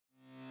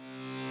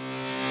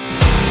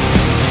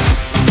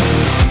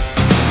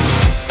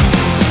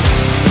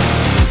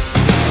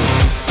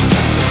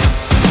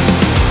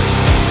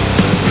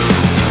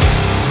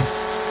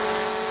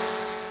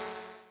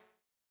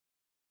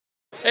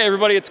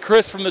everybody, it's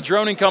Chris from the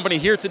Droning Company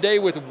here today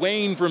with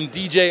Wayne from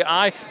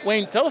DJI.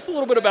 Wayne, tell us a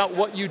little bit about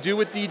what you do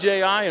with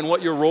DJI and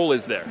what your role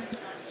is there.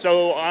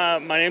 So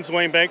my name's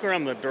Wayne Baker.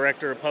 I'm the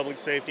Director of Public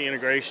Safety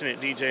Integration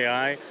at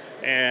DJI,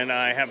 and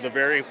I have the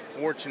very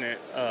fortunate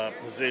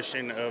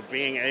position of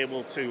being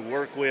able to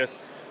work with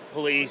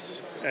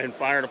police and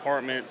fire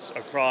departments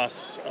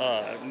across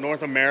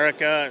North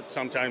America,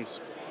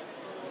 sometimes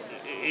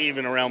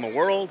even around the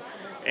world,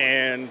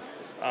 and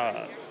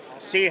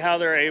see how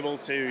they're able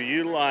to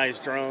utilize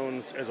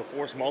drones as a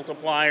force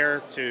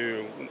multiplier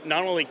to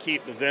not only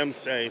keep them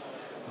safe,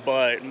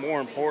 but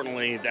more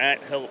importantly,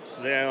 that helps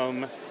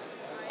them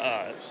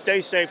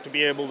stay safe to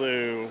be able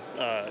to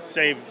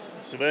save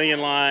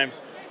civilian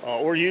lives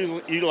or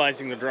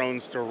utilizing the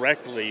drones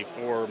directly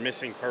for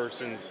missing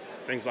persons,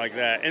 things like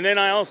that. And then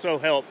I also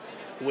help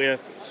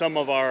with some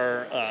of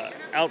our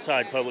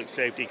outside public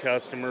safety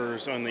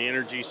customers on the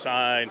energy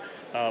side,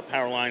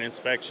 power line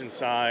inspection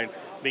side,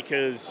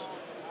 because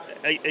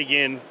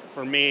again,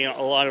 for me,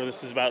 a lot of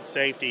this is about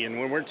safety. And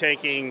when we're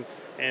taking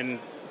and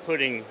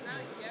putting,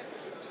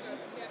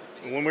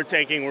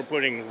 we're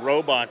putting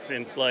robots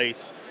in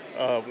place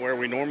of where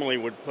we normally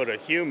would put a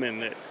human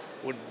that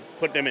would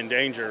put them in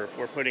danger. If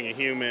we're putting a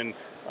human,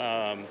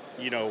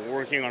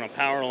 working on a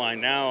power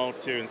line now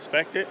to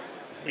inspect it,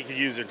 we could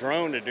use a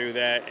drone to do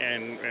that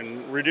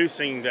and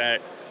reducing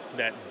that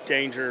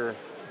danger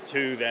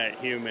to that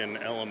human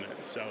element.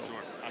 So,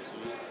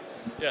 absolutely.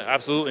 Yeah,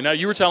 absolutely. Now,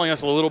 you were telling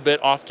us a little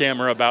bit off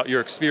camera about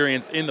your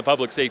experience in the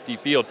public safety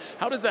field.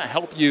 How does that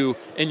help you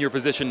in your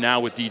position now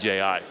with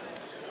DJI?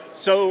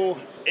 So,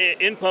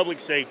 in public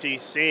safety,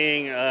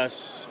 seeing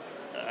us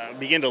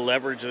begin to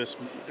leverage this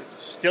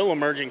still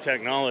emerging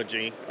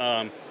technology,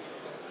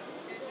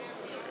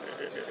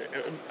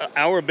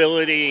 our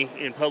ability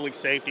in public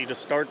safety to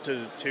start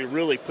to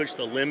really push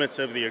the limits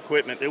of the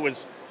equipment. It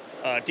was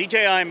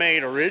DJI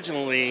made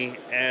originally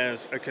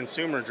as a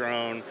consumer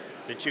drone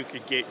that you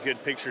could get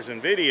good pictures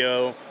and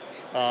video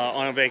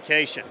on a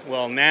vacation.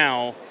 Well,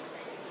 now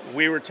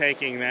we were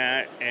taking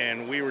that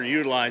and we were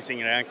utilizing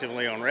it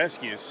actively on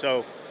rescues.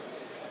 So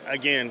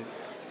again,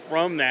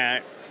 from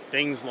that,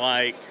 things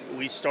like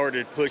we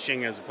started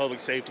pushing as a public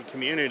safety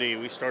community,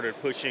 we started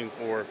pushing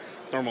for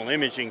thermal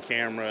imaging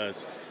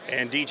cameras,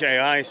 and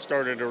DJI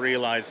started to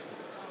realize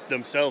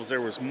themselves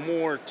there was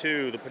more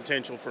to the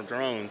potential for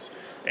drones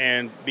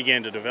and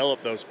began to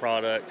develop those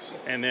products.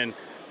 And then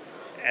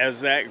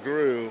as that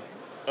grew,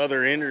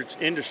 other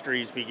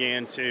industries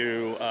began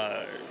to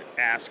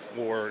ask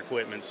for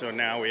equipment. So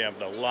now we have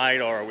the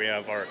LiDAR, we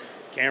have our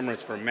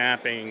cameras for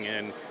mapping,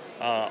 and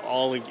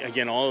all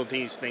of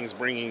these things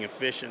bringing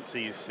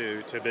efficiencies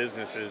to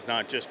businesses,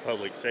 not just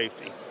public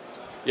safety.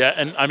 Yeah,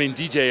 and I mean,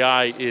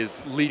 DJI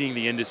is leading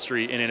the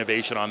industry in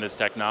innovation on this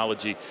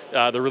technology.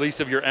 The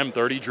release of your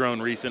M30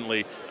 drone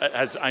recently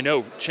has, I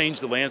know,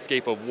 changed the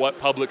landscape of what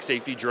public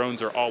safety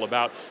drones are all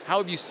about. How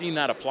have you seen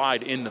that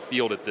applied in the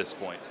field at this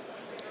point?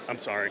 I'm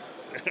sorry,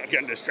 I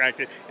got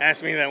distracted.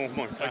 Ask me that one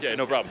more time. Okay,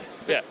 no problem.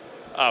 Yeah.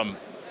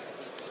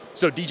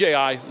 So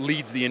DJI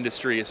leads the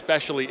industry,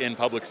 especially in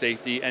public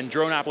safety and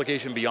drone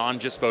application beyond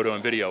just photo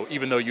and video,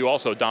 even though you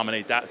also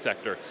dominate that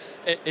sector.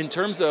 In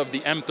terms of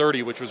the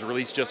M30, which was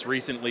released just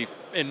recently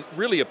and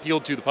really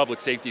appealed to the public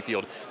safety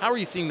field, how are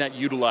you seeing that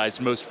utilized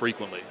most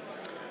frequently?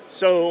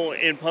 So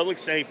in public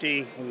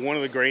safety, one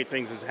of the great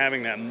things is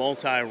having that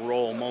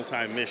multi-role,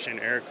 multi-mission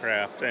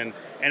aircraft, and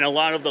a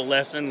lot of the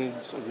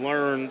lessons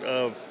learned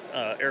of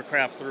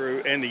aircraft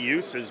through and the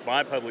uses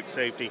by public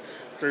safety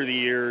through the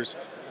years.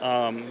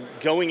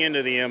 Going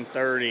into the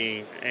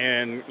M30,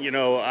 and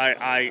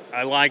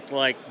I liked,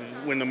 like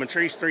when the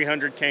Matrice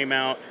 300 came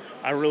out,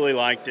 I really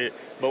liked it.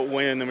 But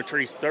when the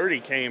Matrice 30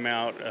 came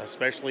out,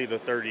 especially the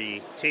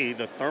 30T,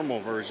 the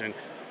thermal version,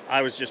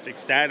 I was just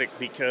ecstatic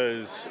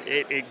because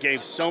it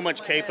gave so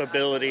much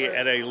capability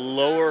at a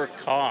lower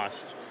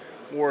cost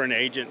for an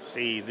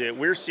agency that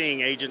we're seeing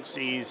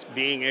agencies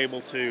being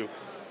able to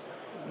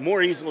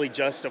more easily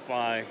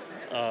justify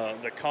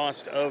the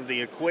cost of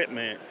the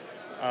equipment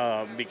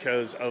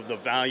because of the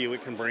value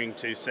it can bring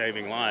to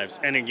saving lives.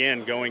 And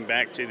again, going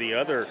back to the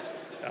other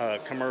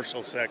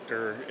commercial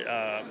sector,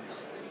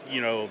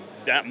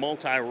 that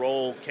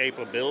multi-role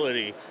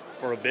capability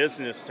for a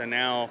business to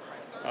now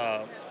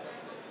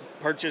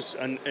purchase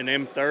an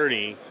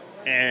M30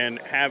 and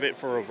have it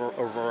for a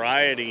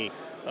variety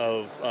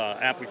of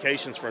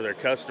applications for their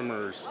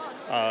customers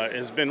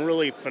has been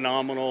really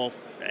phenomenal.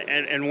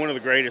 And one of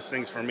the greatest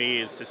things for me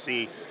is to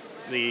see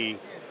the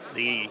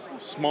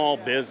small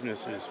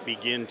businesses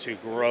begin to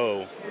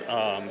grow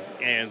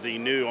and the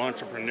new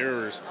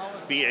entrepreneurs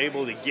be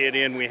able to get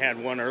in. We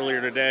had one earlier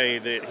today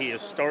that he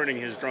is starting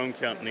his drone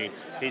company.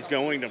 He's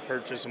going to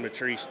purchase a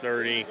Matrice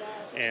 30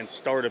 and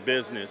start a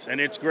business. And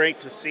it's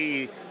great to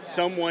see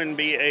someone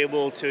be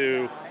able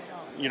to,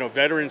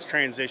 veterans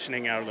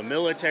transitioning out of the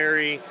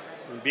military,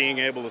 being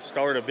able to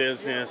start a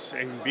business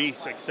and be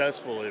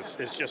successful is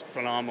just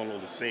phenomenal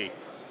to see.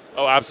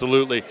 Oh,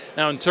 absolutely.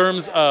 Now, in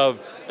terms of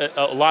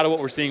a lot of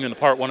what we're seeing in the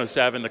Part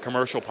 107, the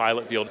commercial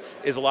pilot field,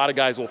 is a lot of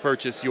guys will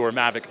purchase your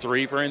Mavic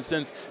 3, for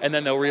instance, and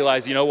then they'll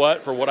realize, you know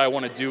what, for what I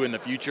want to do in the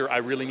future, I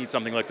really need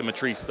something like the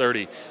Matrice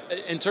 30.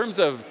 In terms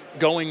of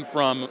going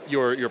from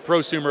your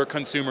prosumer,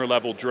 consumer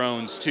level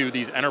drones to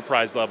these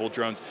enterprise level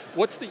drones,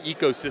 what's the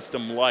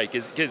ecosystem like?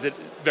 Is it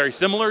very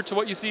similar to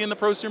what you see in the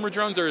prosumer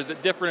drones, or is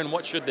it different, and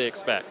what should they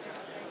expect?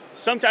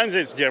 Sometimes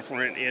it's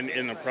different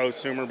in the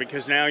prosumer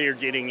because now you're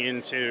getting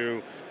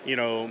into,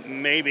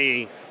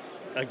 maybe,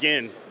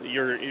 again,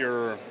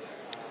 your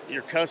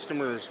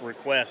customer's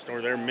request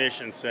or their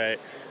mission set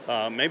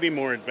may be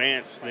more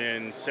advanced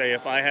than, say,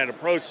 if I had a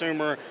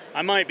prosumer,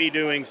 I might be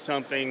doing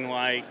something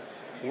like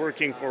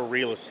working for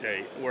real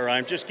estate, where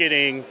I'm just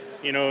getting,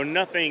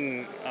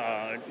 nothing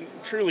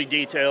truly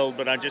detailed,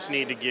 but I just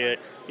need to get,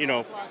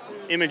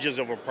 images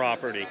of a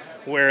property.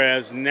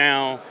 Whereas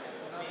now,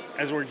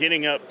 as we're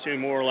getting up to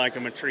more like a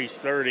Matrice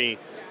 30,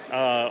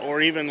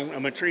 or even a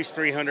Matrice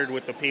 300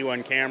 with the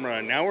P1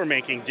 camera, now we're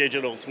making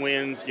digital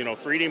twins,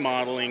 3D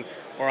modeling,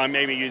 or I'm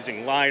maybe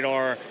using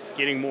LiDAR,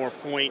 getting more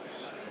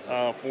points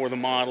for the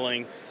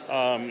modeling,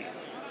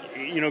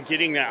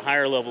 getting that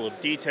higher level of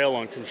detail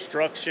on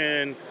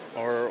construction,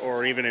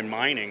 or even in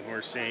mining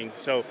we're seeing.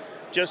 So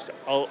just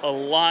a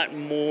lot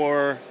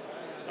more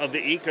of the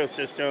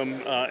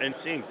ecosystem and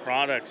seeing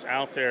products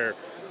out there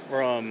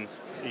from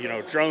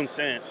Drone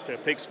Sense to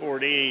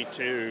Pix4D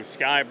to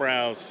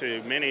Skybrowse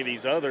to many of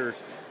these others.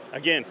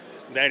 Again,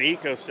 that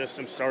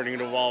ecosystem starting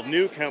to evolve.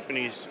 New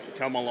companies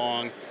come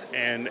along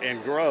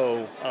and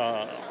grow,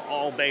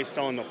 all based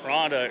on the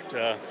product.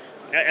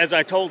 As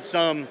I told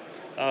some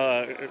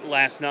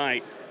last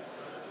night,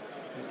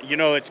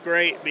 it's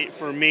great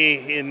for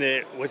me in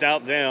that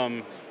without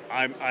them,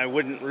 I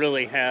wouldn't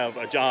really have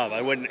a job.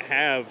 I wouldn't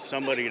have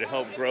somebody to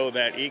help grow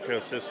that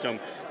ecosystem.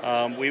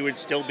 We would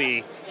still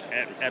be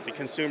at the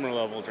consumer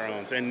level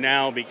drones. And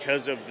now,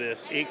 because of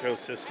this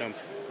ecosystem,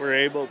 we're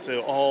able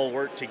to all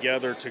work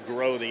together to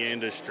grow the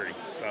industry.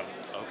 So.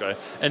 Okay.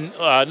 And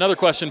another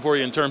question for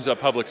you in terms of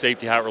public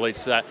safety, how it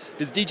relates to that.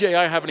 Does DJI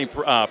have any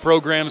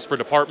programs for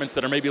departments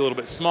that are maybe a little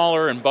bit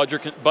smaller and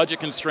budget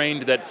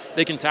constrained that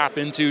they can tap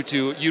into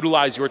to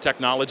utilize your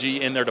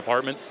technology in their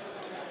departments?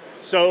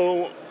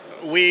 So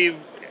we've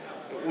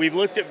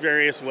looked at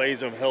various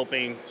ways of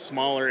helping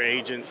smaller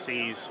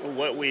agencies.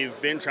 What we've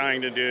been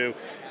trying to do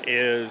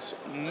is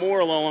more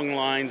along the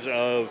lines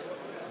of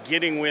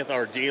getting with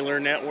our dealer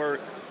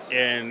network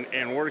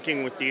and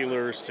working with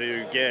dealers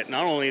to get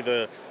not only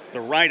the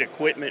right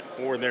equipment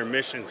for their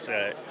mission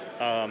set,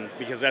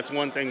 because that's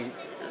one thing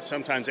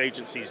sometimes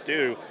agencies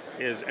do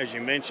is, as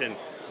you mentioned,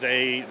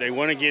 they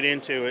want to get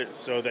into it,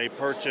 so they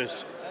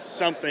purchase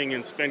something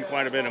and spend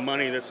quite a bit of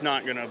money that's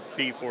not going to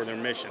be for their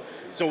mission.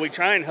 So we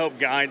try and help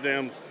guide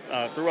them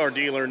through our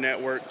dealer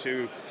network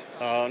to,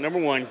 number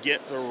one,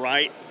 get the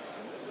right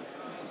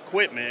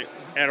equipment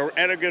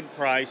at a good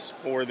price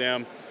for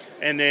them,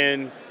 and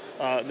then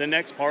the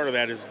next part of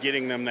that is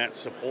getting them that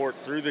support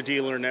through the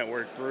dealer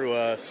network, through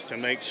us, to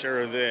make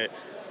sure that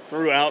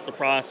throughout the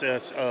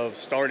process of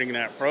starting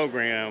that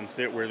program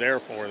that we're there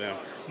for them.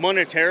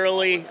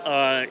 Monetarily,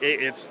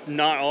 it's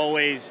not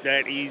always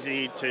that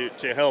easy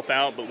to help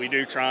out, but we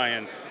do try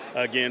and,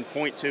 again,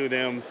 point to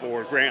them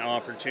for grant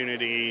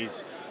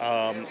opportunities.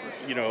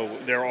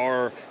 There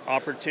are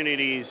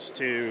opportunities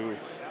to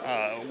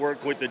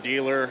work with the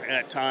dealer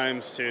at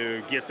times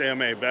to get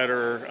them a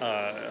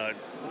better,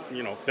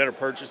 better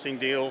purchasing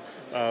deal,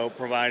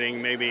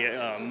 providing maybe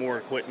more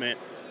equipment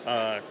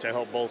to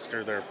help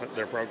bolster their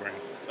program.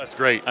 That's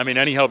great. I mean,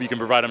 any help you can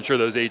provide, I'm sure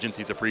those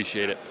agencies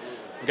appreciate it.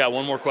 We've got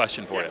one more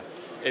question for you.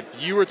 If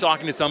you were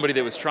talking to somebody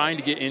that was trying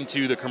to get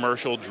into the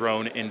commercial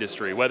drone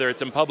industry, whether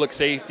it's in public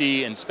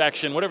safety,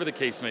 inspection, whatever the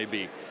case may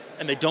be,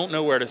 and they don't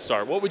know where to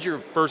start, what would your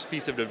first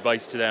piece of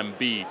advice to them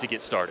be to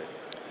get started?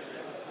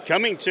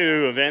 Coming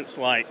to events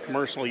like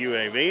Commercial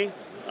UAV,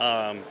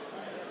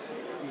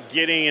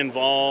 getting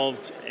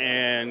involved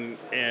and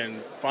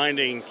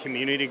finding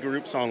community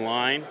groups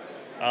online,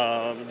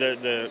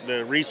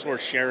 the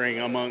resource sharing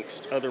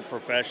amongst other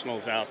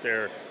professionals out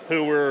there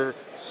who were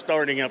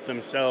starting up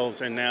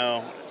themselves and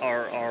now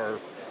are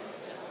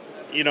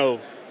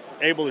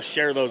able to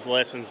share those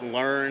lessons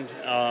learned.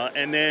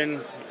 And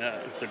then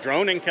the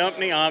droning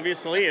company,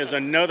 obviously, is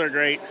another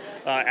great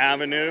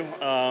avenue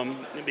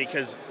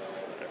because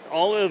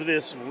all of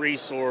this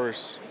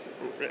resource,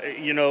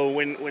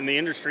 when the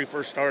industry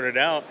first started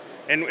out,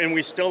 and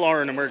we still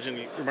are an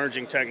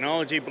emerging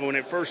technology, but when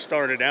it first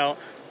started out,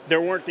 there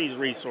weren't these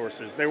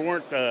resources. There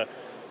weren't the,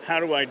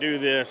 how do I do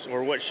this,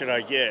 or what should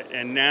I get?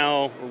 And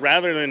now,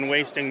 rather than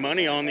wasting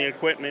money on the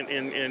equipment,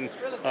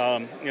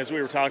 as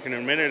we were talking a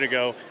minute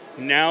ago,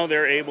 now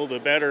they're able to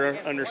better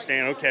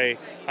understand, okay,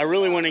 I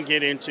really want to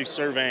get into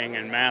surveying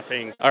and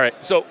mapping. All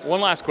right, so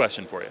one last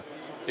question for you.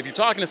 If you're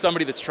talking to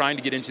somebody that's trying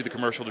to get into the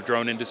commercial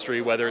drone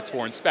industry, whether it's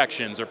for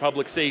inspections or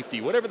public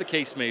safety, whatever the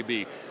case may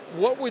be,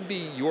 what would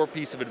be your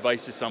piece of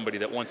advice to somebody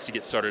that wants to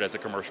get started as a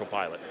commercial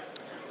pilot?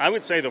 I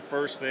would say the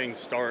first thing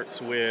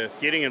starts with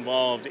getting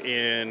involved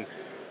in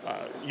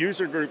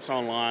user groups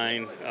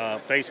online.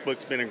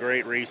 Facebook's been a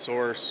great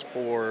resource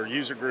for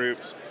user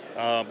groups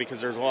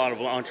because there's a lot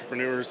of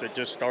entrepreneurs that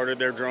just started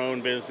their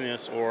drone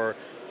business or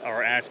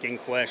are asking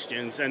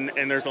questions, and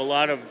there's a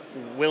lot of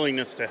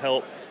willingness to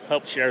help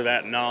share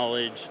that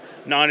knowledge,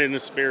 not in the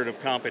spirit of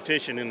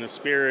competition, in the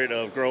spirit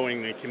of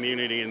growing the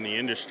community and the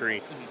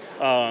industry.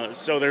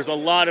 So there's a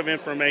lot of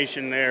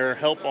information there,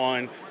 help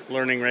on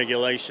learning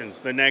regulations.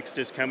 The next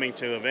is coming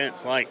to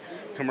events like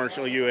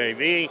Commercial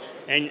UAV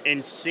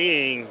and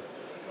seeing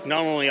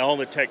not only all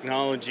the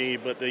technology,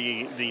 but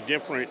the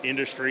different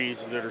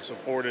industries that are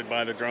supported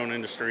by the drone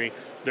industry.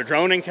 The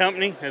droning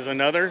company is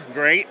another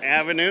great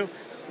avenue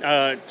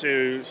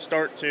to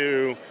start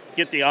to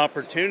get the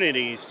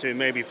opportunities to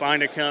maybe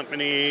find a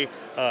company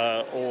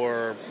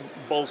or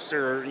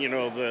bolster,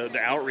 the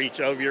outreach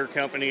of your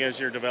company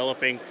as you're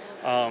developing.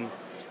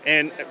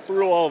 And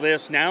through all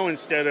this, now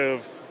instead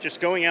of just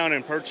going out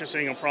and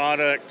purchasing a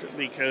product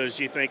because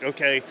you think,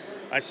 okay,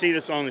 I see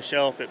this on the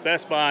shelf at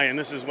Best Buy and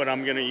this is what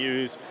I'm going to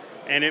use,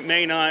 and it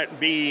may not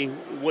be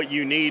what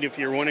you need if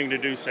you're wanting to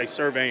do, say,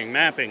 surveying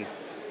mapping,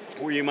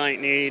 where you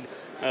might need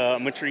a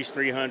Matrice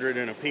 300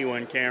 and a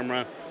P1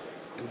 camera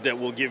that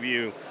will give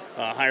you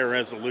higher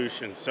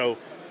resolution. So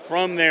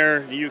from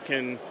there, you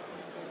can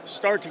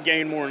start to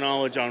gain more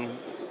knowledge on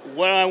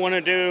what I want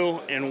to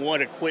do and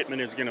what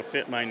equipment is going to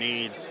fit my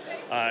needs.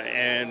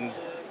 And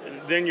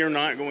then you're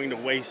not going to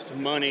waste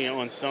money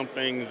on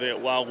something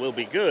that, while will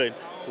be good,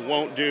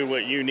 won't do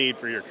what you need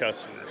for your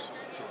customers.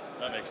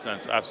 That makes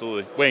sense,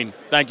 absolutely. Wayne,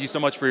 thank you so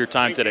much for your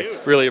time today.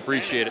 Really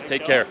appreciate it.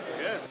 Take care.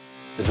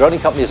 The Droning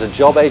Company is a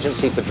job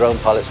agency for drone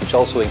pilots which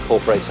also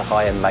incorporates a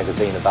high-end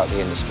magazine about the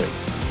industry.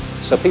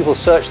 So people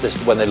search this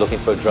when they're looking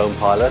for a drone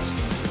pilot.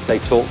 They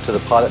talk to the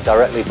pilot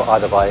directly,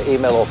 either via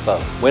email or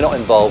phone. We're not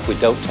involved, we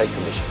don't take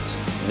commissions.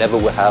 Never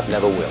have,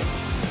 never will.